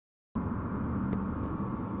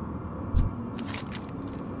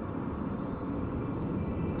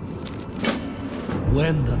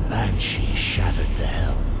When the Banshee shattered the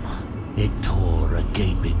helm, it tore a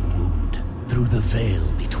gaping wound through the veil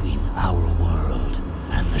between our world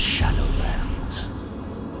and the Shadowlands.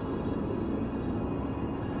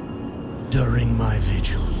 During my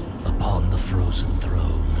vigil upon the frozen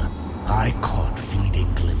throne, I caught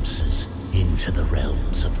fleeting glimpses into the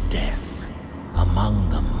realms of death. Among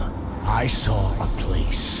them, I saw a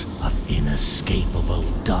place of inescapable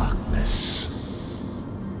darkness.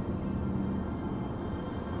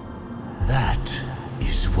 That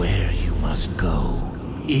is where you must go,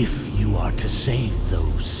 if you are to save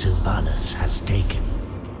those Sylvanas has taken.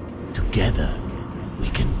 Together, we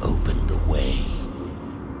can open the way.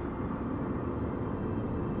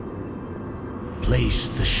 Place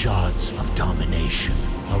the shards of domination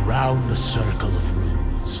around the circle of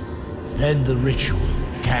runes. Then the ritual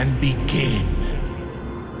can begin.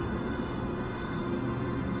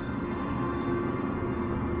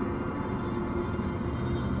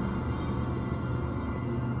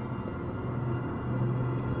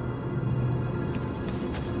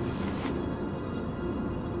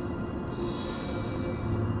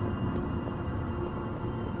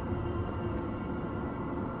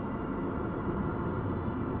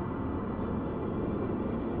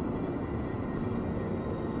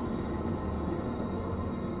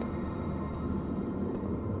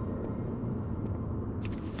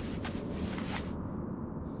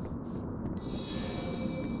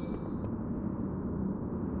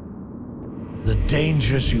 The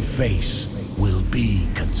dangers you face will be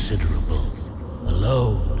considerable.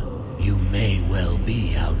 Alone, you may well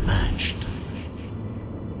be outmatched.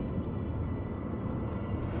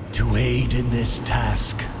 To aid in this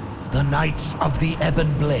task, the Knights of the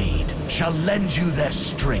Ebon Blade shall lend you their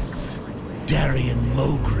strength. Darian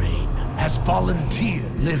Mograine has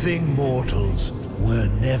volunteered. Living mortals were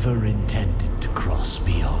never intended to cross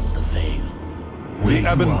beyond the veil.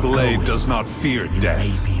 The Ebon Blade does not fear death,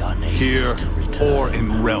 here or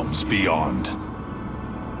in realms beyond.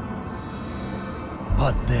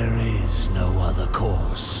 But there is no other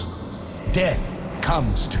course. Death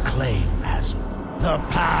comes to claim Azul. The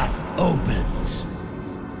path opens.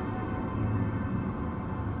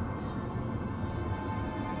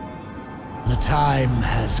 The time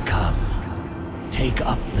has come. Take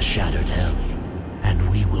up the Shattered Helm, and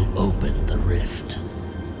we will open the rift.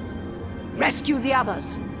 Rescue the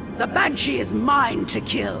others. The Banshee is mine to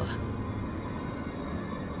kill.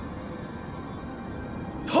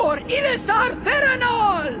 Tor Ilisar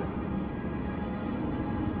Veranol!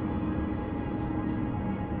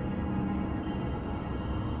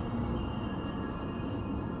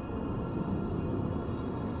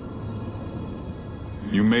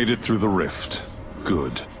 You made it through the rift.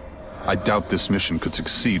 Good. I doubt this mission could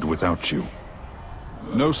succeed without you.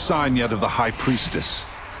 No sign yet of the High Priestess.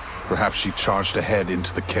 Perhaps she charged ahead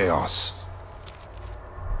into the chaos.